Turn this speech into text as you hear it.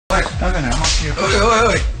Hey, don't go now, I'm asking you a question.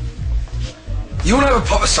 Oi. You want to have a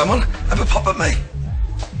pop at someone? Have a pop at me.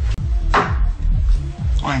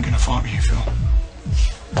 I ain't gonna fight with you, Phil.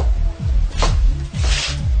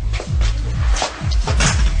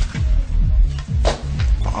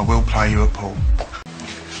 But I will play you a pool.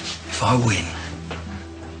 If I win,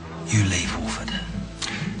 you leave Wolford.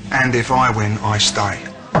 And if I win, I stay.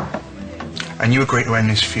 And you agree to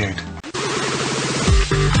end this feud.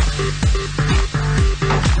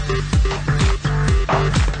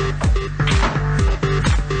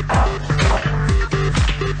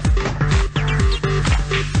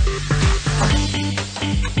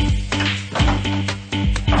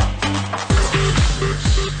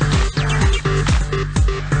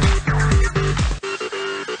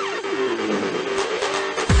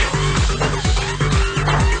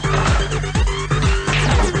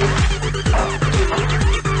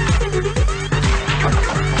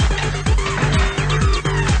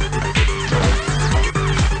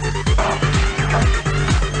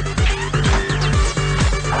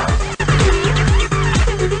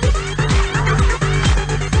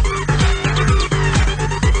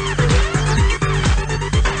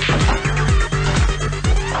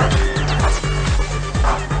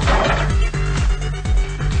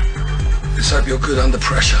 Let's hope you're good under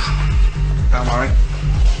pressure. Don't worry.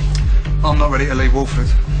 I'm not ready to leave Wolford.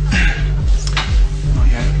 Not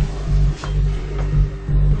yet.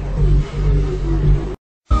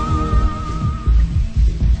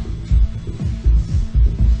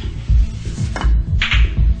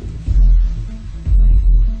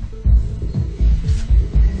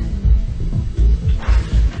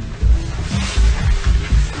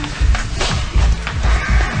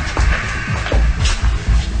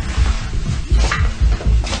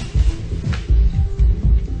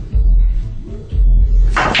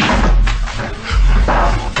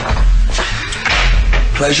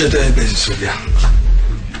 Pleasure doing business with you.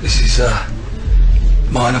 This is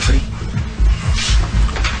mine, I think.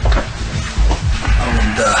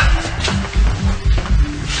 And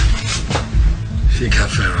if you can,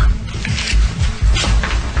 Pharaoh.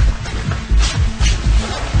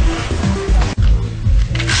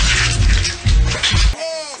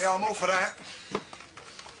 Yeah, I'm all for that.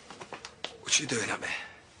 What you doing up there?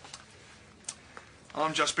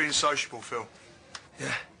 I'm just being sociable, Phil.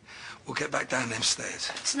 Yeah? We'll get back down them stairs.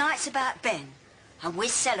 Tonight's about Ben, and we're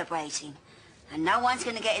celebrating, and no one's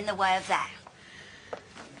going to get in the way of that.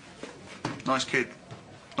 Nice kid.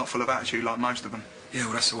 Not full of attitude like most of them. Yeah,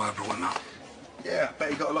 well, that's the way I brought him up. Yeah, I bet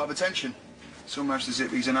he got a lot of attention. It's almost as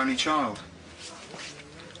if he's an only child.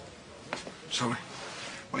 Sorry?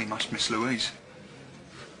 Well, he must miss Louise.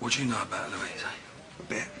 What do you know about Louise, eh? A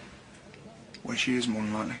bit. Where she is, more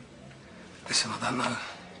than likely. Listen, I don't know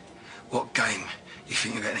what game you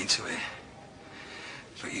think you're getting into here,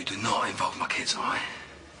 but you do not involve my kids, all right?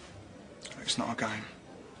 It's not a game.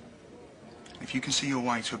 If you can see your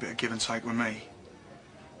way to a bit of give and take with me,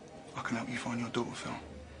 I can help you find your daughter, Phil.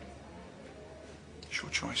 It's your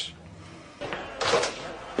choice.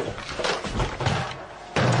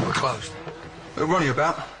 We're closed. What are you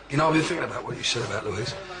about? You know, I've been thinking about what you said about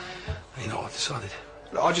Louise. You know what I've decided?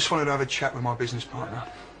 Look, I just wanted to have a chat with my business partner.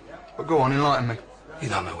 But go on, enlighten me. You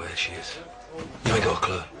don't know where she is. You ain't got a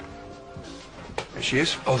clue. There she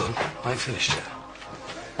is. Hold on, I ain't finished yet.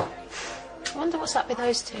 I wonder what's up with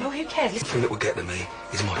those two. Oh, who cares? The thing that will get to me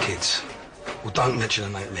is my kids. Well, don't mention her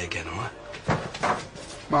name to me again, all right?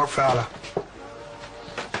 Mark Fowler.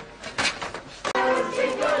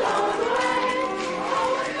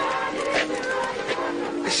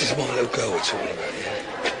 This is my little girl we're talking about,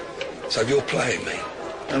 yeah? So if you're playing me,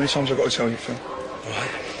 How many times have I got to tell you, Phil? all right?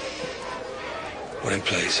 Well then,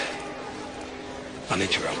 please, I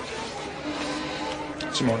need your help.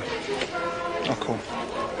 Tomorrow. I'll call.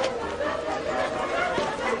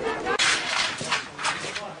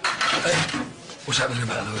 Hey, what's happening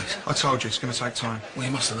about Louise? I told you, it's going to take time. Well,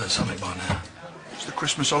 you must have learned something by now. It's the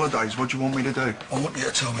Christmas holidays. What do you want me to do? I want you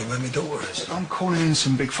to tell me where my daughter is. I'm calling in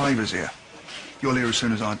some big favours here. You'll hear as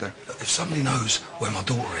soon as I do. If somebody knows where my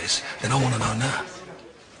daughter is, then I want to know now.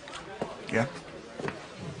 Yeah?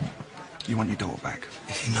 You want your daughter back?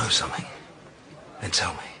 If you know something, then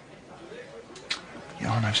tell me.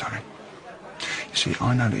 Yeah, I know something. You see,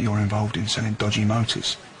 I know that you're involved in selling dodgy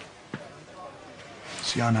motors.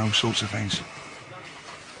 See, I know all sorts of things.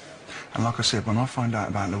 And like I said, when I find out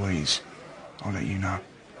about Louise, I'll let you know.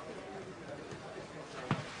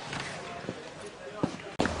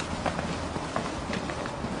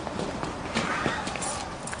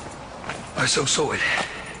 Oh, it's all sorted.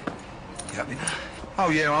 You happy now? Oh,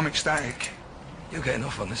 yeah, I'm ecstatic. You're getting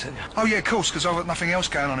off on this, aren't you? Oh, yeah, of course, because I've got nothing else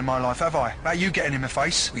going on in my life, have I? About you getting in my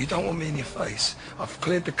face. Well, you don't want me in your face. I've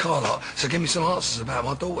cleared the car lot, so give me some answers about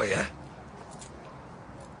my daughter, yeah?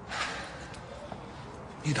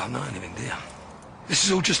 You don't know anything, do you? This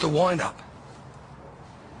is all just a wind-up.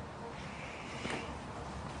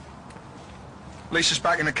 Lisa's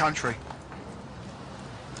back in the country.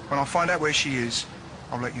 When I find out where she is,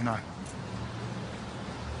 I'll let you know.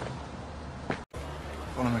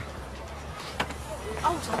 Follow me.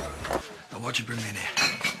 Hold on. Now, why'd you bring me in here?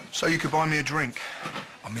 So you could buy me a drink.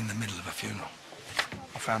 I'm in the middle of a funeral.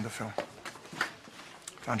 I found her, Phil.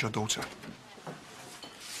 Found your daughter.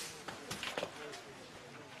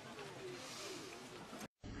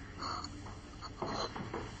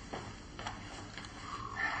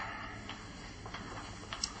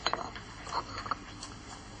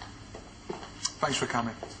 Thanks for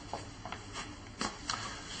coming.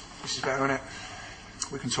 This is better, isn't it?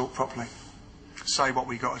 We can talk properly. Say what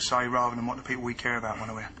we got to say rather than what the people we care about want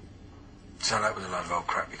to hear. So that was a load of old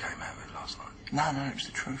crap you came out with last night. No, it was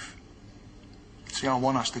the truth. See, I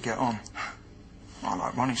want us to get on. I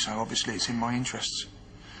like Ronnie, so obviously it's in my interests.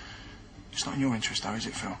 It's not in your interest, though, is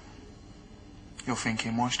it, Phil? You're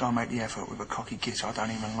thinking, why should I make the effort with a cocky git I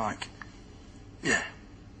don't even like? Yeah.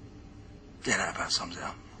 Yeah, that about sums it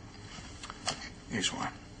up. Here's why.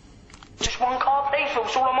 Just one car, please, Phil.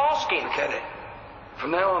 That's all I'm asking. Get it?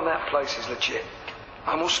 From now on, that place is legit.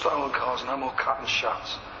 No more stolen cars, no more cut and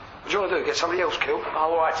shuts. What do you want to do? Get somebody else killed? Oh,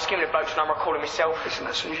 all right. Just give me the bloke's number. I'll call him myself. Listen,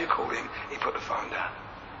 as soon as you called him, he put the phone down.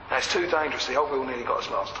 Now, it's too dangerous. The old Bill nearly got us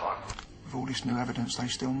last time. With all this new evidence, they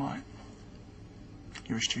still might.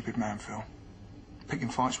 You're a stupid man, Phil. Picking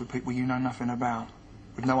fights with people you know nothing about,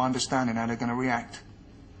 with no understanding how they're going to react.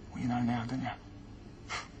 Well, you know now, don't you?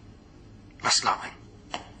 That's nothing.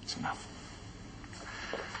 It's enough.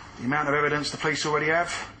 The amount of evidence the police already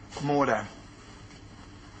have, more than.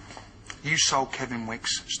 You sold Kevin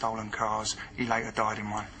Wick's stolen cars. He later died in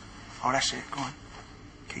one. Oh, that's it. Go on.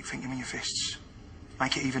 Keep thinking with your fists.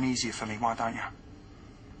 Make it even easier for me, why don't you?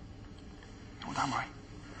 Well done, mate.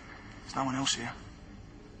 There's no one else here.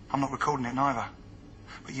 I'm not recording it neither.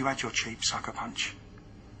 But you had your cheap sucker punch.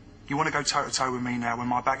 You want to go toe-to-toe with me now when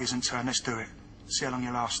my back isn't turned? Let's do it. See how long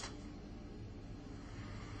you last.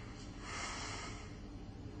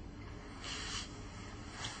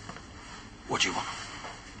 What do you want?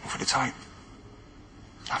 Well, for the tape.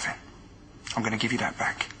 Nothing. I'm going to give you that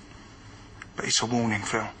back. But it's a warning,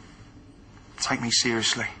 Phil. Take me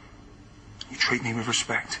seriously. You treat me with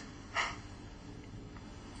respect.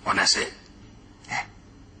 And that's it? Yeah.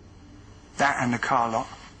 That and the car lot.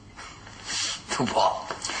 The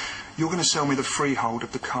what? You're going to sell me the freehold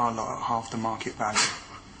of the car lot at half the market value.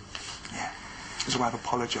 Yeah. As a way of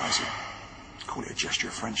apologising. Call it a gesture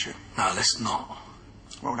of friendship. No, let's not.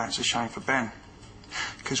 Well, that's a shame for Ben.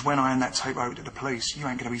 Because when I hand that tape over to the police, you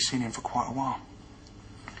ain't going to be seeing him for quite a while.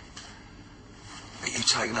 But you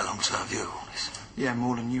taking a long-term view of all this? Yeah,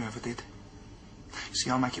 more than you ever did.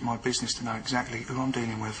 See, I make it my business to know exactly who I'm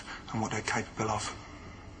dealing with and what they're capable of.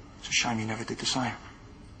 It's a shame you never did the same.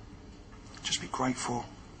 Just be grateful.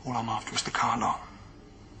 All I'm after is the car lot.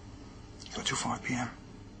 You got till 5 p.m.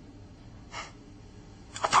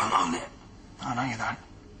 I don't own it. I know you don't.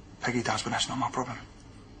 Peggy does, but that's not my problem.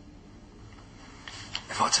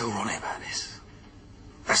 If I tell Ronnie about this,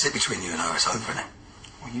 that's it between you and her. It's over, isn't it?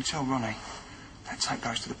 When you tell Ronnie, that tape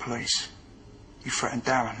goes to the police. You threaten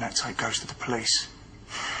Darren, that tape goes to the police.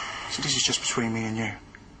 So this is just between me and you.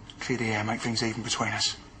 Clear the air, make things even between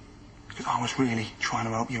us. Because I was really trying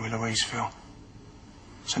to help you with Louise, Phil.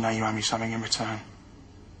 So now you owe me something in return.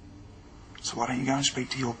 So why don't you go and speak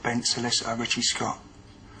to your bent solicitor, Richie Scott?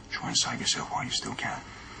 Try and save yourself while you still can.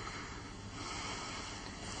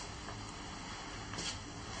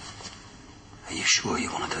 Are you sure you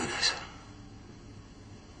want to do this?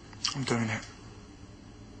 I'm doing it.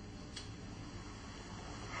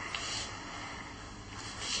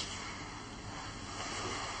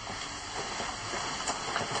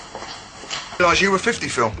 I realised you were 50,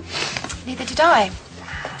 Phil. Neither did I.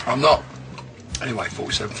 I'm not. Anyway,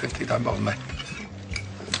 47.50, don't bother me.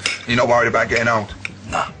 You're not worried about getting old?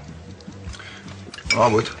 No. Well,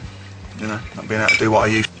 I would. You know, not being able to do what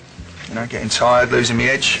I used. You know, getting tired, losing my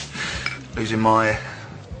edge, losing my...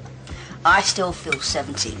 I still feel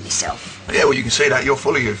 17 myself. Yeah, well, you can see that. You're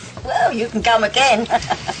full of youth. Well, you can come again.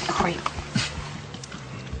 Creep.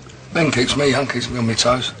 Ben keeps me young, keeps me on my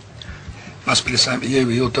toes. Must be the same for you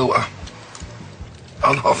with your daughter.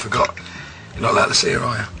 Oh, no, I forgot. You're not allowed to see her,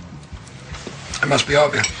 are you? It must be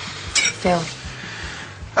arguing. Phil.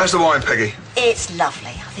 How's the wine, Peggy? It's lovely.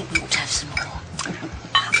 I think we ought to have some more.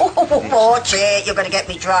 Oh, watch it. You're going to get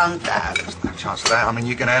me drunk. chance of that. I mean,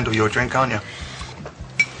 you can handle your drink, can't you?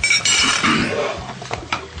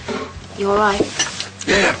 You all right?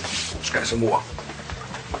 Yeah, let's get some water.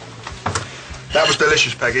 That was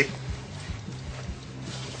delicious, Peggy.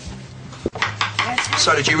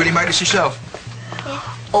 So, did you really make this yourself?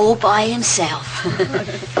 All by himself.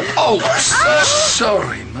 Oh,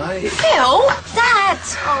 sorry, mate. Phil? Dad!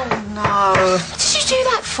 Oh, no. What did you do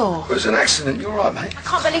that for? It was an accident. You all right, mate? I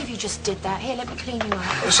can't believe you just did that. Here, let me clean you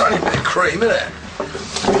up. It's only a bit of cream, isn't it?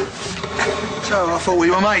 So, I thought we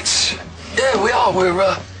were mates. Yeah, we are.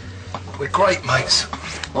 We're great mates.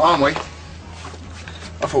 Well, aren't we?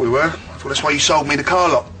 I thought we were. I thought that's why you sold me the car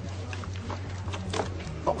lot.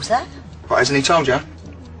 What was that? Right, hasn't he told you?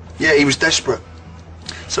 Yeah, he was desperate.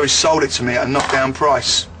 So he sold it to me at a knockdown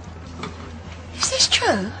price. Is this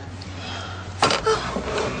true? Oh.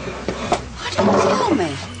 Why didn't you tell me? I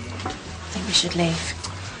think we should leave.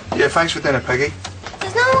 Yeah, thanks for dinner, Peggy.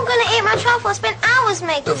 There's no one going to eat my truffle. I spent hours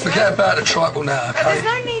making Don't forget about the tribal now, okay? There's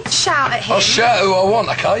no need to shout at him. I'll shout who I want,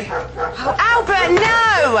 okay? Oh, Albert,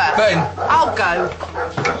 no! Ben. I'll go.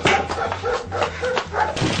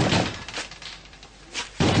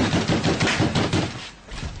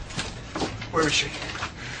 Where is she?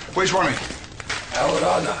 Where's Ronnie? How would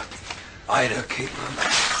I know? I ain't her keeper.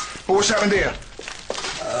 Well, what's happened here?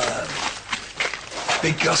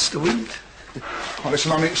 Big gust of wind. Oh,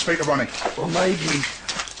 listen, I need to speak to Ronnie. Or maybe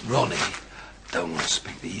Ronnie don't want to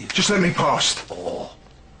speak to you. Just let me past. Or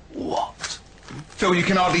what? Phil, you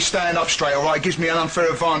can hardly stand up straight, all right? It gives me an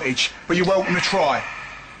unfair advantage, but you're welcome to try.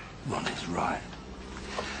 Ronnie's right.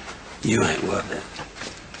 You ain't worth it.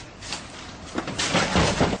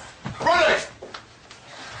 Ronnie!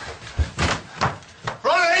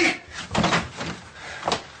 Ronnie!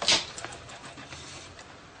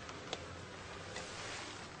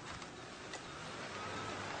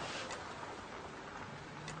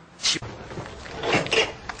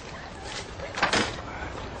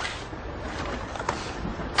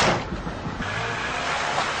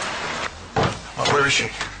 Where is she?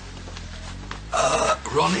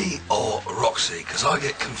 Ronnie or Roxy? Because I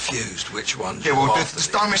get confused which one's Yeah, well, your just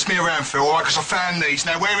after. don't mess me around, Phil, all right? Because I found these.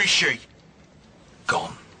 Now, where is she?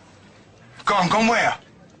 Gone. Gone where?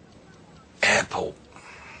 Airport.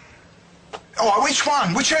 All right, which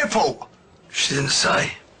one? Which airport? She didn't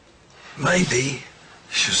say. Maybe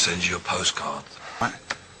she'll send you a postcard. Right.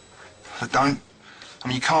 I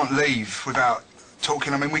mean, you can't leave without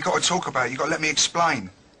talking. I mean, we got to talk about it. You got to let me explain.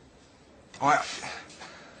 All right.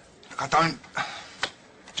 Look, I don't.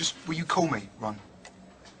 Just will you call me, Ron?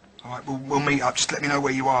 All right, we'll meet up. Just let me know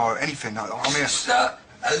where you are. Anything. I'm here. Just a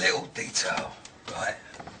little detail, right?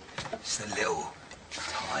 Just a little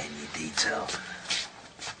tiny detail.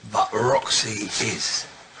 But Roxy is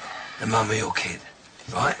the mum of your kid,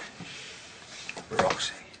 right?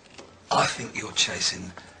 Roxy, I think you're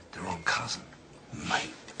chasing the wrong cousin,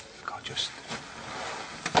 mate. God,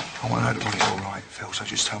 I want her to Ronnie's all right, Phil. So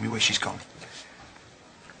just tell me where she's gone.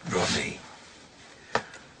 Ronnie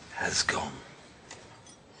has gone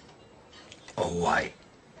away.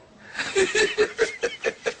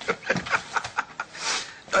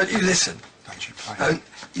 Don't you listen? Don't you play? Don't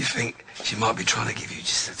you think she might be trying to give you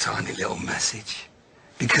just a tiny little message?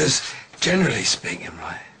 Because generally speaking,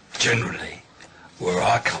 right, generally, where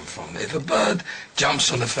I come from, if a bird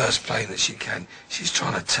jumps on the first plane that she can, she's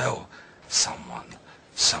trying to tell someone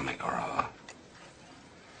something or other.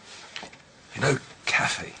 You know,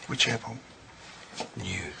 Kathy. Which airport?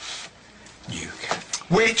 New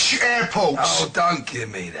Kathy. Which airport? Oh, don't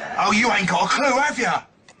give me that. Oh, you ain't got a clue, have you?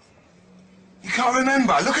 You can't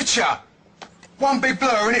remember. Look at you. One big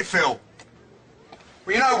blur, innit, Phil?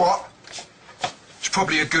 Well, you know what? It's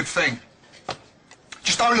probably a good thing.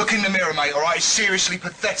 Just don't look in the mirror, mate, all right? It's seriously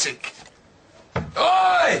pathetic.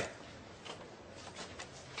 Oi!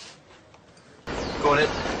 Go on in.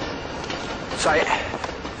 Say it.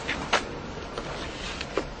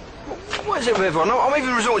 What is it with everyone? I'm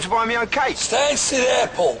even resorting to buying my own cake. Stansted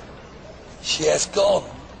Airport. She has gone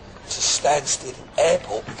to Stansted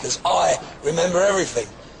Airport because I remember everything.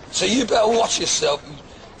 So you better watch yourself, you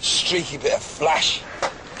streaky bit of flash.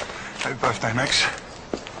 Happy birthday, Max.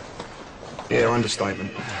 Yeah,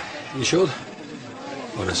 understatement. You sure?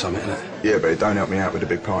 Well, there's something in it. Yeah, but it don't help me out with the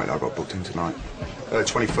big party that I got booked in tonight.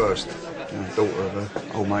 21st. Daughter of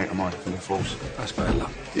an old mate of mine from the force. That's bad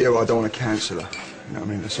luck. Yeah, well, I don't want to cancel her. You know what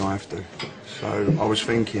I mean? That's all I have to. So I was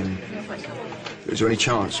thinking, is there any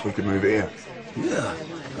chance we could move it here? Yeah,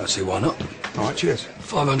 I see why not. All right, cheers.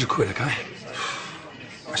 500 quid, okay?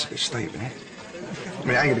 That's a bit steep, isn't it? I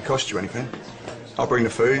mean, it ain't going to cost you anything. I'll bring the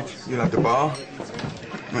food, you'll have the bar.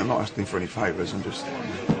 I mean, I'm not asking for any favours, I'm just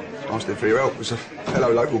asking for your help as a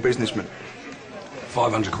fellow local businessman.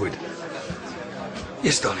 500 quid.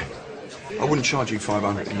 Yes, darling. I wouldn't charge you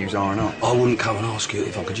 500 to use R&R. I wouldn't come and ask you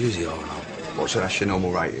if I could use the R&R. What, so that's your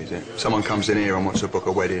normal rate, is it? Someone comes in here and wants to book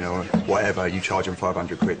a wedding or whatever, you charge them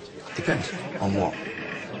 500 quid. Depends. On what?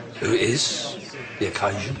 Who it is, the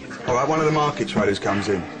occasion. All right, one of the market traders comes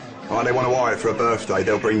in. All right, they want to hire it for a birthday,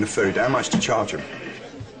 they'll bring the food. How much to charge them?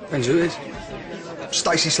 Depends who it is.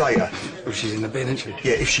 Stacey Slater. Well, she's in the bin, isn't she?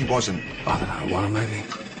 Yeah, if she wasn't. I don't know, one maybe.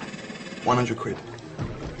 100 quid.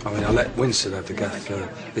 I mean, I let Winston have the gaff for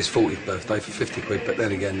his 40th birthday for 50 quid, but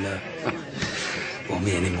then again, well,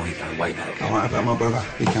 me and him, we go way back. All right, about my brother.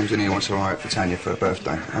 He comes in here, wants to hire it for Tanya for her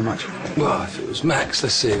birthday. How much? Well, if it was Max,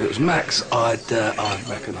 let's see, if it was Max, I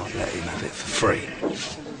reckon I'd let him have it for free.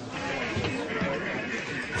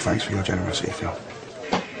 Well, thanks for your generosity, Phil.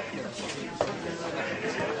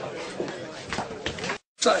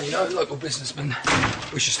 So, you know, local businessmen,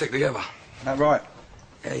 we should stick together. That right?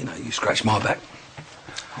 Yeah, you know, you scratch my back.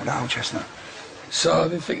 Oh, that old chestnut. So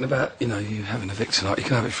I've been thinking about, you know, you having a Vic tonight. You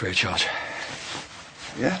can have it free of charge.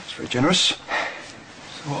 Yeah, it's very generous. So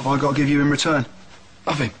what have I got to give you in return?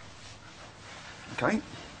 Nothing. Okay.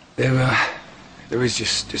 There is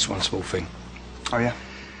just one small thing. Oh, yeah?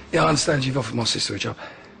 Yeah, I understand you've offered my sister a job.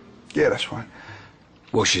 Yeah, that's right.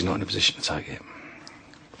 Well, she's not in a position to take it.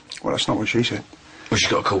 Well, that's not what she said. Well, she's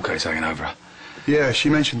got a court case hanging over her. Yeah, she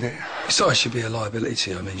mentioned it. Besides, she'd be a liability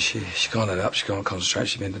to you. I mean, she can't head up, she can't concentrate,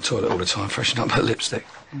 she'd be in the toilet all the time, freshening up her lipstick.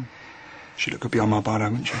 She'd look good beyond my bar,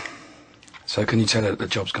 wouldn't she? So can you tell her that the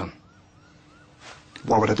job's gone?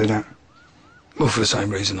 Why would I do that? Well, for the same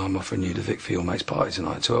reason I'm offering you the Vic for your mate's party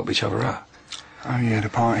tonight, to help each other out. Oh, yeah, the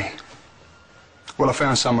party. Well, I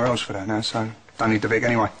found somewhere else for that now, so don't need the Vic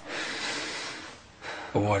anyway.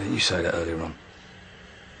 Well, why didn't you say that earlier on?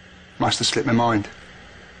 Must have slipped my mind.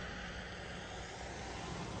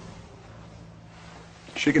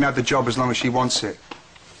 She can have the job as long as she wants it.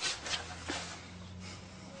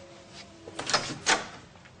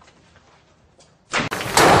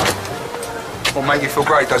 Won't make you feel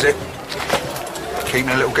great, does it? Keeping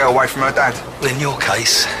a little girl away from her dad. In your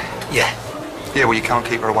case, yeah. Yeah, well, you can't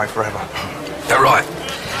keep her away forever. They're right.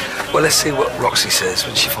 Well, let's see what Roxy says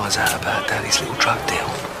when she finds out about Daddy's little drug deal.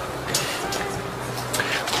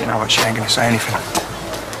 You know what, she ain't gonna say anything.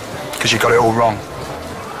 Because you got it all wrong.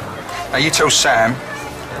 Now, you tell Sam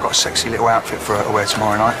I've got a sexy little outfit for her to wear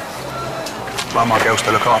tomorrow night. Like my girls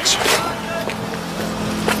to look arts.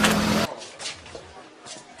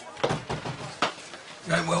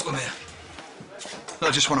 You ain't welcome here. I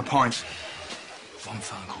just want a pint. One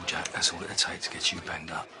phone call, Jack. That's all it'll take to get you banged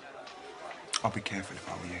up. I'll be careful if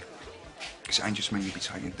I were you. Because it ain't just me you'll be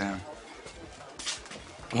taking down.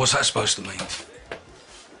 And what's that supposed to mean?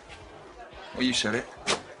 Well, you said it.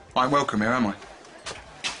 I ain't welcome here, am I?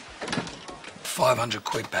 500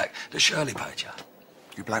 quid back that Shirley paid you.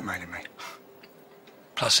 You're blackmailing me.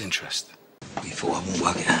 Plus interest. You thought I wouldn't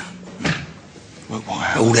work it out? Well,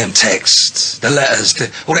 why? All them texts, the letters,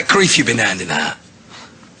 all that grief you've been handing out.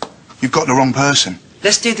 You've got the wrong person.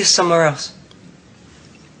 Let's do this somewhere else.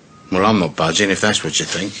 Well, I'm not budging, if that's what you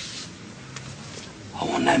think. I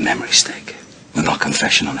want that memory stick with my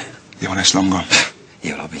confession on it. Yeah, well, that's long gone.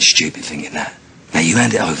 Yeah, well, I've been stupid thinking that. Now you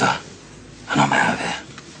hand it over, and I'm out of here.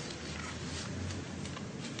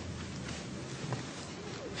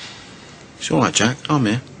 It's all right, Jack. I'm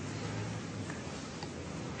here.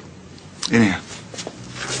 In here.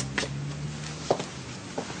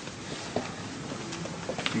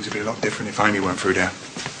 Things would be a lot different if Amy weren't through there.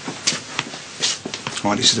 All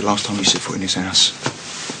right, this is the last time you set foot in this house.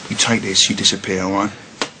 You take this, you disappear, all right?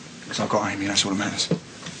 Because I've got Amy, that's all that matters.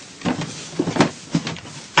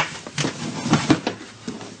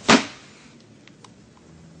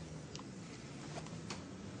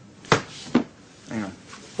 Hang on.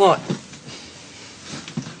 What?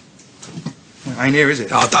 Well, ain't here, is it?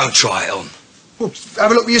 Oh, don't try it on. Well, have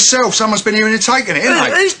a look for yourself. Someone's been here and taken it,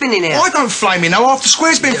 haven't they? Who's been in here? I don't flame you, no. Half the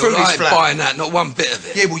square's been through well, this I ain't flat. buying that, not one bit of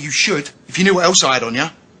it. Yeah, well, you should, if you knew what else I had on you.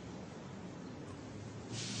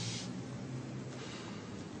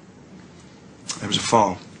 There was a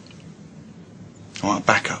file. All right,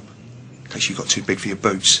 backup. In case you got too big for your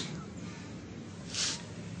boots.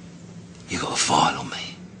 You got a file on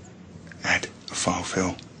me. Had a file,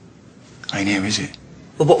 Phil. Ain't here, is it?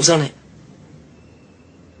 Well, what was on it?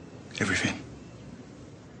 Everything.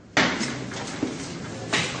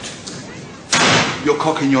 You're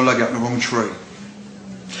cocking your leg up the wrong tree.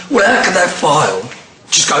 Well, how can that file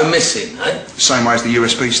just go missing, eh? Same way as the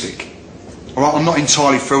USB stick. All right, I'm not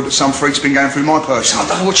entirely thrilled that some freak's been going through my purse. I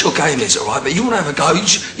don't know what your game is, all right, but you want to have a go,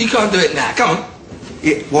 you go and do it now. Come on.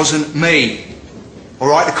 It wasn't me. All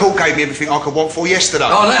right, the court gave me everything I could want for yesterday.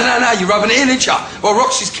 Oh, no, you're rubbing it in, ain't you? Well,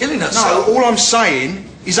 Roxy's killing herself. No, all I'm saying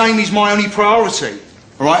is Amy's my only priority.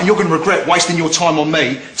 All right, and you're going to regret wasting your time on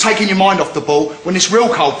me, taking your mind off the ball when this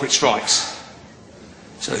real culprit strikes.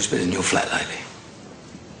 So who's been in your flat lately?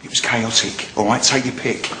 It was chaotic, all right? Take your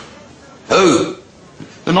pick. Who?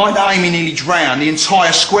 The night that Amy nearly drowned, the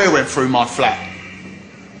entire square went through my flat.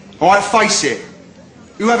 All right, face it.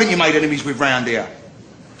 Who haven't you made enemies with round here?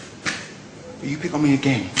 But you pick on me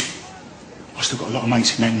again. I've still got a lot of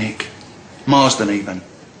mates in that nick. Marsden, even.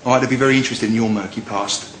 All right, they'd be very interested in your murky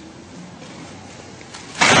past.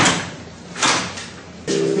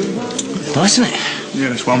 Nice, isn't it? Yeah,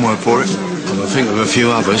 that's one word for it. Well, I think of a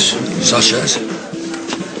few others. Such as?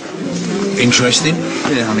 Interesting.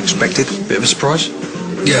 Yeah, unexpected. Bit of a surprise?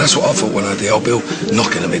 Yeah, that's what I thought when I heard the old Bill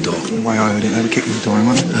knocking at my door. The way I heard it, they were kicking the door in,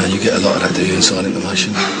 weren't they? You get a lot of that, do you, inside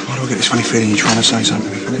information? Why do I get this funny feeling you're trying to say something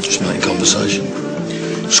to me, Philip? Just making conversation.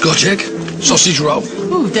 Scotch egg? Sausage roll?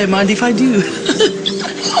 Oh, don't mind if I do.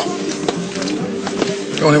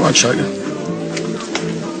 Go on, it won't shake you.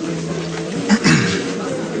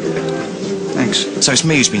 Thanks. So it's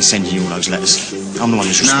me who's been sending you all those letters. I'm the one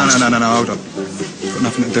who's responsible. No, hold on. Got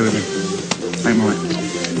nothing to do with him. Ain't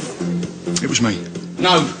right. It was me.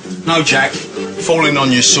 No, Jack. Falling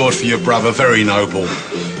on your sword for your brother, very noble.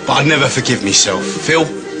 But I'd never forgive myself. Phil,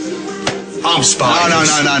 I'm Spartacus.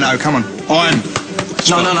 No, come on. I'm...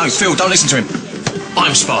 No, Phil, don't listen to him.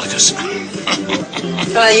 I'm Spartacus.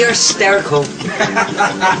 You're hysterical.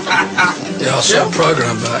 Yeah, I saw a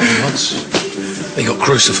programme about him once. He got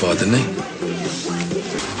crucified, didn't he?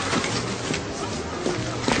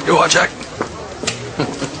 You all right, Jack?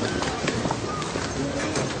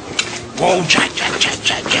 Whoa, Jack.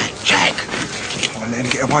 I let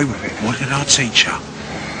him get away with it. What did I teach you?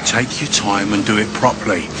 Take your time and do it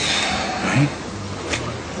properly. Eh?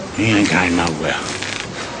 He ain't going nowhere.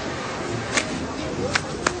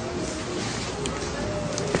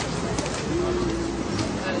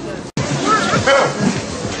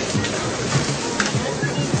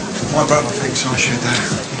 My brother thinks I should let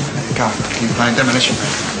it go. Keep playing demolition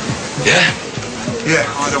man. Yeah? Yeah,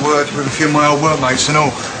 I had a word with a few of my old workmates and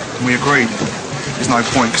all. And we agreed. There's no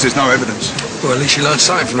point, because there's no evidence. Well, at least you learned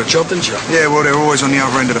something from the job, didn't you? Yeah, well, they're always on the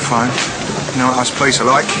other end of the phone. You know what us police are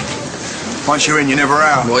like? Once you're in, you're never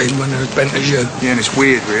out. What, even when they're as bent as you? Yeah, and it's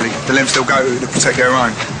weird, really. The lengths they'll go to protect their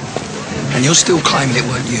own. And you're still claiming it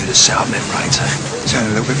weren't you that set up them raids, eh?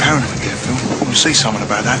 Sound a little bit paranoid there, Phil. We'll see someone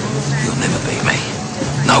about that. You'll never beat me.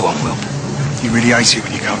 No one will. You really hate it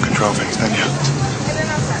when you can't control things, don't you?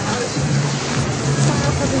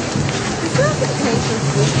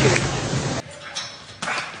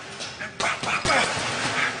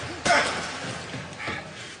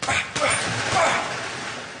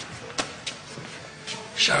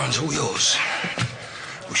 Sharon's all yours.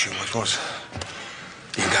 Well, she always was.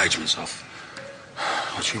 The engagement's off.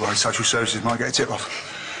 Well, she worried social services might get a tip-off.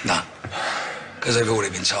 No. Because they've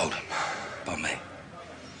already been told. By me.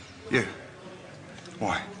 You?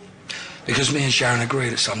 Why? Because me and Sharon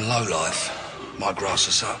agreed that some lowlife might grass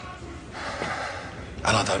us up.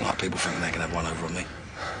 And I don't like people thinking they can have one over on me.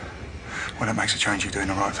 Well, that makes a change you're doing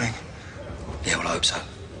the right thing. Yeah, well, I hope so.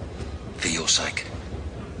 For your sake.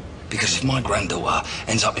 Because if my granddaughter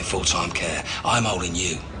ends up in full-time care, I'm holding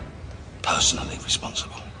you personally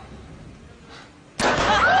responsible. Made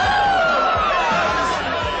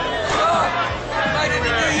any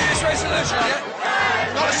New Year's resolution yet?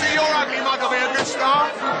 Got to see your ugly mug be a good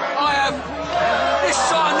start. I have. This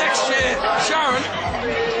time next year, Sharon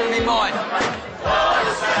will be mine.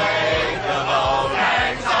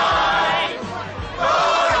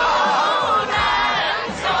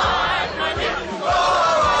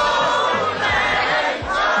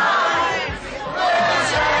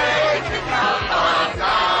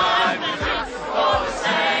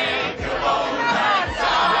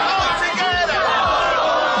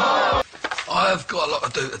 I've got a lot to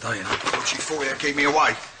do today, you know. What you thought you'd keep me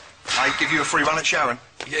away? I give you a free run at Sharon.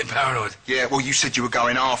 You're getting paranoid. Yeah, well, you said you were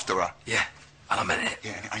going after her. Yeah, and I meant it.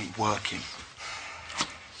 Yeah, and it ain't working.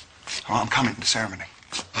 All right, I'm coming to the ceremony.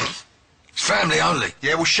 It's family only.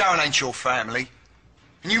 Yeah, well, Sharon ain't your family.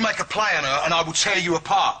 And you make a play on her, and I will tear you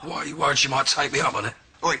apart. Why are you worried she might take me up on it?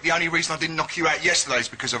 Wait, the only reason I didn't knock you out yesterday is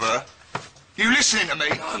because of her. You listening to me?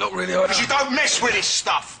 No, not really. I Because you don't mess with this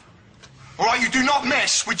stuff. All right, you do not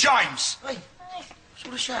mess with James. Hey, what's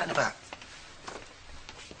all the shouting about?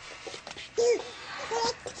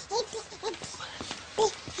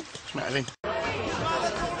 What's the matter with him?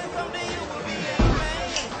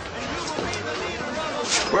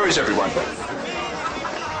 Where is everyone?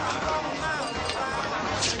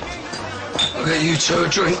 I'll get you two a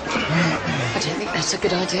drink. don't think that's a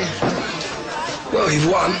good idea. Well, you've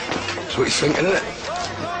won. That's what you're thinking, isn't it?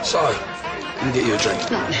 So, let me get you a drink.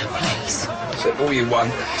 Not now, please. So, all you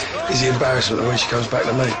won is the embarrassment of when she comes back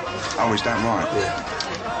to me. Oh, is that right?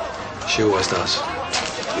 Yeah. She always does.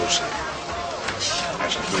 You'll see.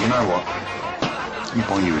 Actually, well, you know what? Let me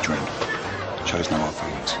buy you a drink. Shows no hard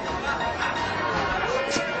feelings.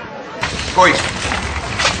 Boys,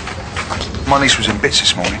 my niece was in bits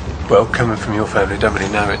this morning. Well, coming from your family, don't really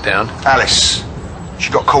narrow it down. Alice. She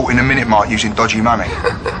got caught in a minute mark using dodgy money.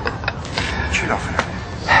 What you laughing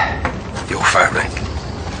at? Your family.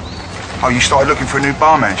 Oh, you started looking for a new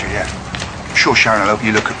bar manager, yeah? I'm sure Sharon will help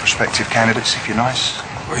you look at prospective candidates if you're nice.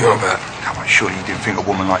 What are you on about? Come on, surely you didn't think a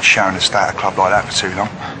woman like Sharon would stay at a club like that for too long.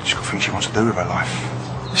 She's got things she wants to do with her life.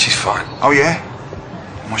 She's fine. Oh, yeah?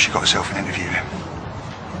 And what's she got herself an interview then?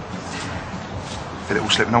 Feel it all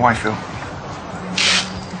slipping away, Phil?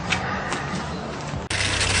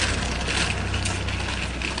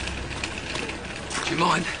 Do you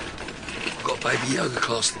mind? I've got a baby yoga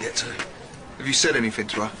class to get to. Have you said anything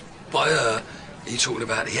to her? By her, are you talking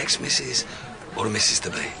about the ex-missus or the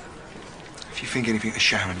missus-to-be? If you think anything of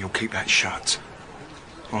Sharon, you'll keep that shut.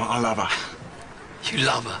 Well, I love her. You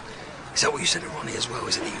love her? Is that what you said to Ronnie as well,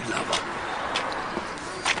 isn't it? You love her?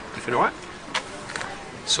 You feel all right?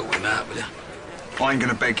 Sort him out, will you? I ain't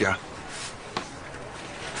gonna beg you.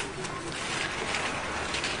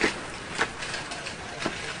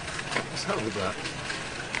 What's that all about?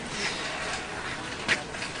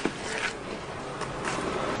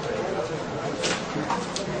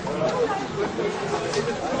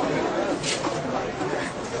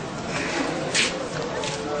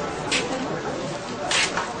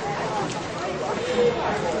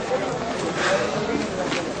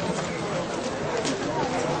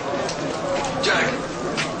 Jack.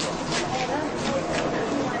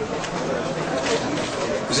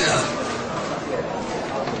 Was it her?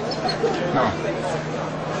 No.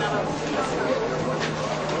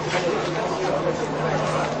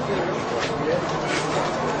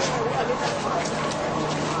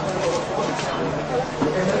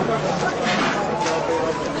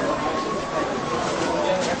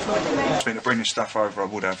 It's been to bring this stuff over, I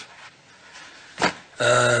would have.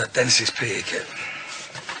 Dennis's PE kit.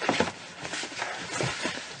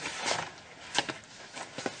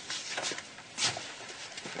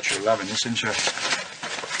 But you're loving this, isn't you?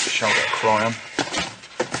 Shoulder to cry on.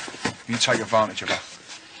 You take advantage of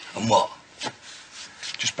her. And what?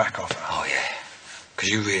 Just back off her. Oh, yeah. Because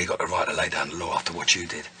you really got the right to lay down the law after what you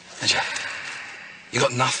did, didn't you? You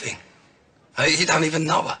got nothing. Hey, you don't even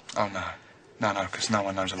know her. Oh, no. No, because no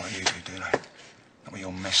one knows her like you do, do they? Not with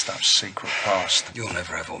your messed up secret past. You'll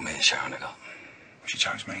never have what me and Sharon have got. She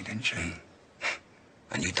chose me, didn't she?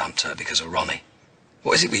 And you dumped her because of Ronnie.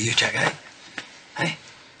 What is it with you, Jack, eh? Hey?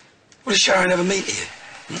 What does Sharon ever mean to you?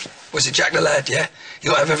 Was it Jack the lad, yeah?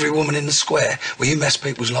 You gotta have every woman in the square. Well, you mess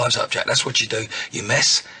people's lives up, Jack. That's what you do. You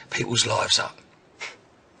mess people's lives up.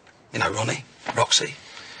 You know, Ronnie, Roxy,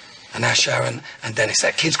 and now Sharon and Dennis.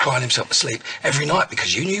 That kid's crying himself to sleep every night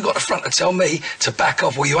because you knew you got the front to tell me to back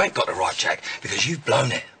off. Well, you ain't got the right, Jack, because you've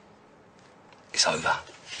blown it. It's over.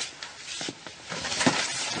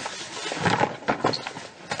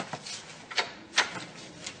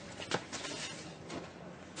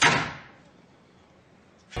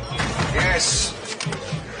 Yes.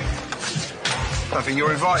 I think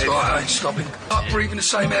you're invited. It's all right, I ain't stopping. Up breathing the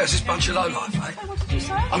same air as this bunch of lowlife, eh? What did you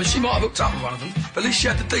say? I mean, she might have hooked up with one of them, but at least she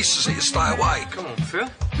had the decency to stay away. Come on, Phil.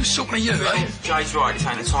 Who's sorting me, you, eh? Jay's right, this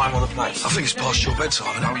ain't the time or the place. I think it's past your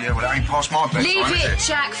bedtime, isn't Oh, yeah, well, it ain't past my bedtime, Leave is it,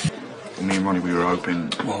 Jack. Well, me and Ronnie, we were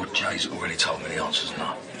hoping Well, Jay's already told me the answer's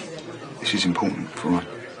no. this is important for us.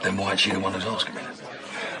 Then why ain't she the one who's asking me?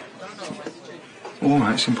 All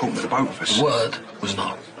right, it's important to the both of us. The word was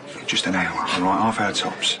no. Just an hour, all right? Half hour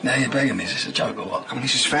tops. Now you're begging me. Is this a joke or what? I mean,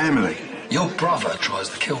 this is family. Your brother tries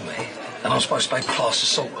to kill me, and I'm supposed to pay class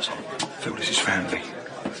assault or something. Phil, this is family.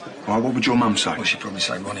 All right, what would your mum say? Well, she'd probably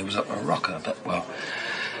say Ronnie was up for a rocker, but, well,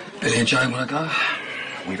 Billy and Jane want to go.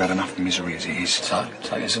 We've had enough misery as it is. So,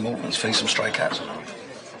 taking some orphans, feed some stray cats or something.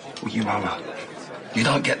 Well, you owe her. You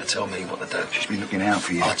don't get to tell me what to do. She's been looking out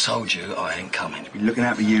for you. I told you I ain't coming. Been looking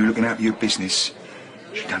out for you, looking out for your business.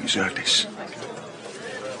 She don't deserve this.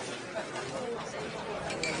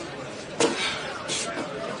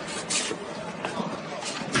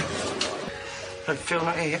 Hey, Phil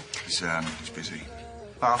not here yet? He's busy.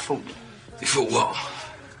 I thought... You thought what?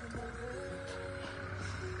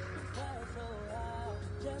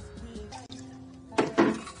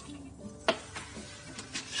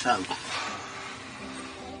 So,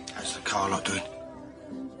 how's the car lot doing?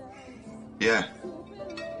 Yeah.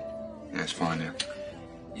 Yeah, it's fine, yeah.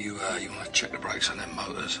 You want to check the brakes on them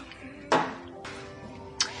motors?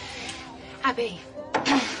 Abby,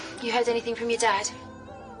 you heard anything from your dad?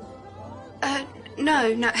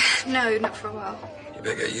 No, not for a while. You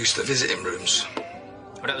better get used to visiting rooms.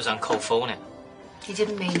 Well, that was uncalled for, wasn't it? He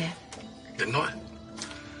didn't mean it. Didn't I?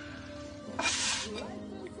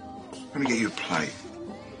 Let me get you a plate.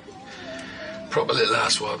 Proper little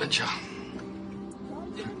housewife, haven't you?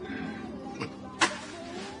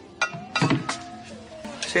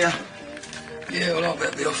 See ya. Yeah, well, I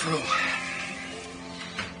better be off and all.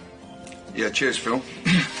 Yeah, cheers, Phil.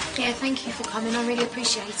 Yeah, thank you for coming. I really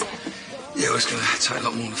appreciate it. Yeah, well, it's going to take a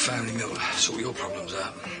lot more than a family meal to sort your problems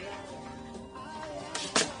out.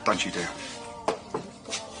 Don't you dare.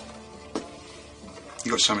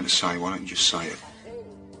 You got something to say, why don't you just say it?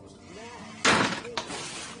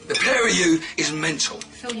 The pair of you is mental.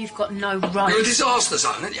 Phil, you've got no right. You're a disaster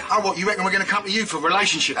zone, aren't you? Oh, what, you reckon we're going to come to you for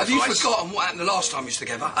relationship Have advice? you forgotten what happened the last time you was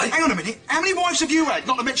together, eh? Hang on a minute. How many wives have you had?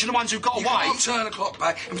 Not to mention the ones who got You away. can't turn the clock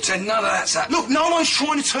back and pretend none of that's happened. Look, no one's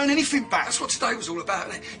trying to turn anything back. That's what today was all about,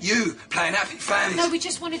 isn't it? You playing happy families. No, we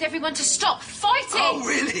just wanted everyone to stop fighting. Oh,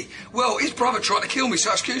 really? Well, his brother tried to kill me,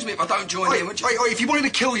 so excuse me if I don't join in, would you? Wait, if he wanted to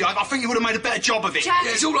kill you, I think he would have made a better job of it. Jack.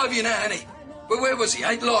 Yeah, it's all over you now, isn't he? Well, where was he,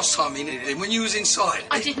 eh? Last time he needed him, when you was inside.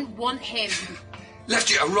 I didn't want him. Left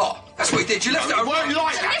you to rot. That's what he did. You left it to rot.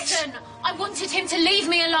 Like So that. listen, I wanted him to leave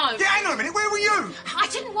me alone. Yeah, hang on a minute. Where were you? I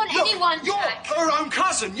didn't want Look, anyone, you're Jack. her own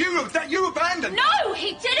cousin. You abandoned. No,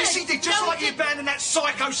 he didn't. Yes, he did. Just No, like he he abandoned that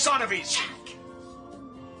psycho son of his.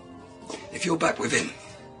 If you're back with him,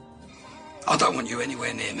 I don't want you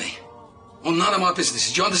anywhere near me. Well, none of my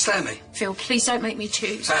business. Do you understand me? Phil, please don't make me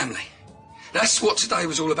choose. Family. That's what today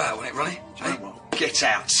was all about, wasn't it, Ronnie? Hey, well, get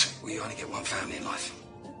out. Well, you only get one family in life.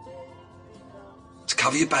 To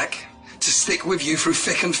cover your back, to stick with you through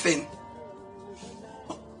thick and thin.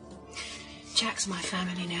 Jack's my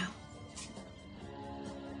family now.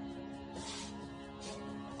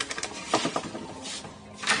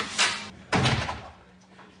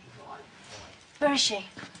 Where is she?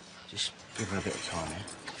 Just give her a bit of time,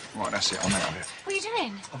 yeah? Right, that's it. I'm out of it. What are you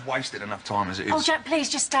doing? I've wasted enough time as it is. Oh, Jack, please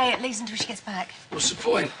just stay at least until she gets back. What's the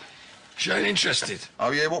point? She ain't interested.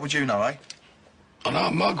 Oh, yeah? What would you know, eh? I know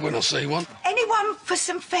a mug when I see one. Anyone for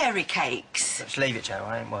some fairy cakes? Just leave it, Joe.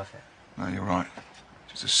 I ain't worth it. No, you're right.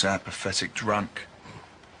 Just a sad, pathetic drunk.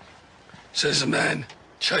 Says the man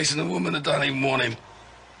chasing a woman that don't even want him.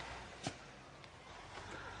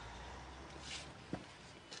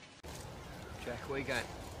 Jack, where you going?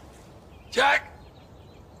 Jack!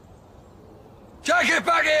 Jack, get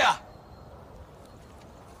back here!